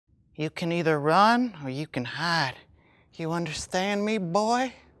You can either run or you can hide. You understand me,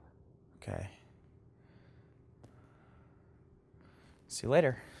 boy? Okay. See you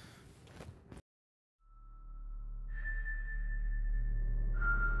later.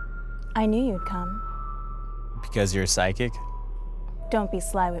 I knew you'd come. Because you're a psychic? Don't be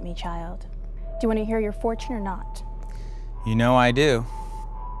sly with me, child. Do you want to hear your fortune or not? You know I do.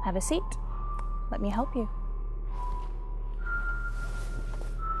 Have a seat. Let me help you.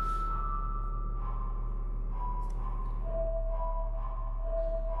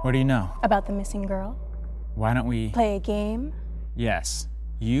 What do you know? About the missing girl? Why don't we... Play a game? Yes.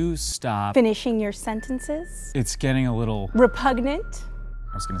 You stop... Finishing your sentences? It's getting a little... Repugnant?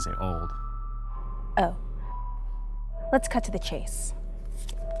 I was gonna say old. Oh. Let's cut to the chase.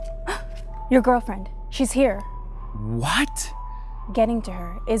 Your girlfriend. She's here. What? Getting to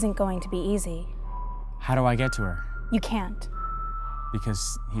her isn't going to be easy. How do I get to her? You can't.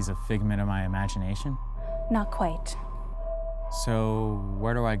 Because he's a figment of my imagination? Not quite. So,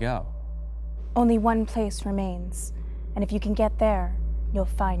 where do I go? Only one place remains, and if you can get there, you'll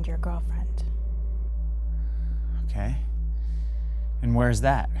find your girlfriend. Okay. And where's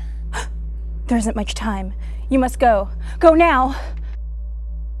that? There isn't much time. You must go. Go now!